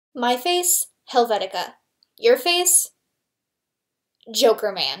My face, Helvetica. Your face,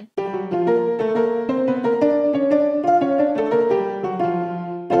 Joker Man.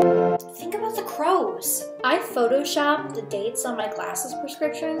 Think about the crows. I photoshopped the dates on my glasses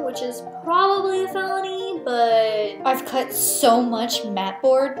prescription, which is probably a felony, but I've cut so much mat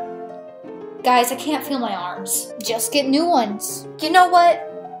board. Guys, I can't feel my arms. Just get new ones. You know what?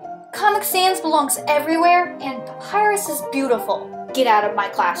 Comic Sans belongs everywhere, and Papyrus is beautiful. Get out of my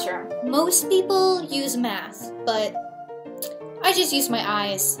classroom. Most people use math, but I just use my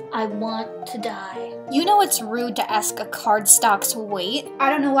eyes. I want to die. You know it's rude to ask a cardstock's weight? I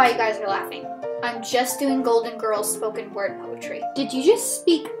don't know why you guys are laughing. I'm just doing Golden Girls spoken word poetry. Did you just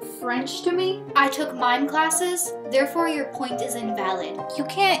speak French to me? I took mime classes, therefore your point is invalid. You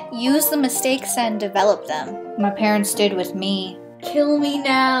can't use the mistakes and develop them. My parents did with me. Kill me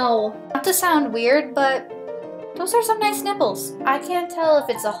now. Not to sound weird, but those are some nice nipples. I can't tell if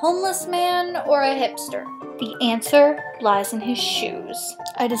it's a homeless man or a hipster. The answer lies in his shoes.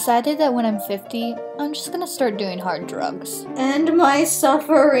 I decided that when I'm 50, I'm just gonna start doing hard drugs. End my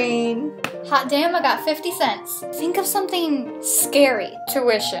suffering. Hot damn, I got 50 cents. Think of something scary.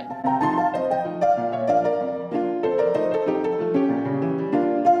 Tuition.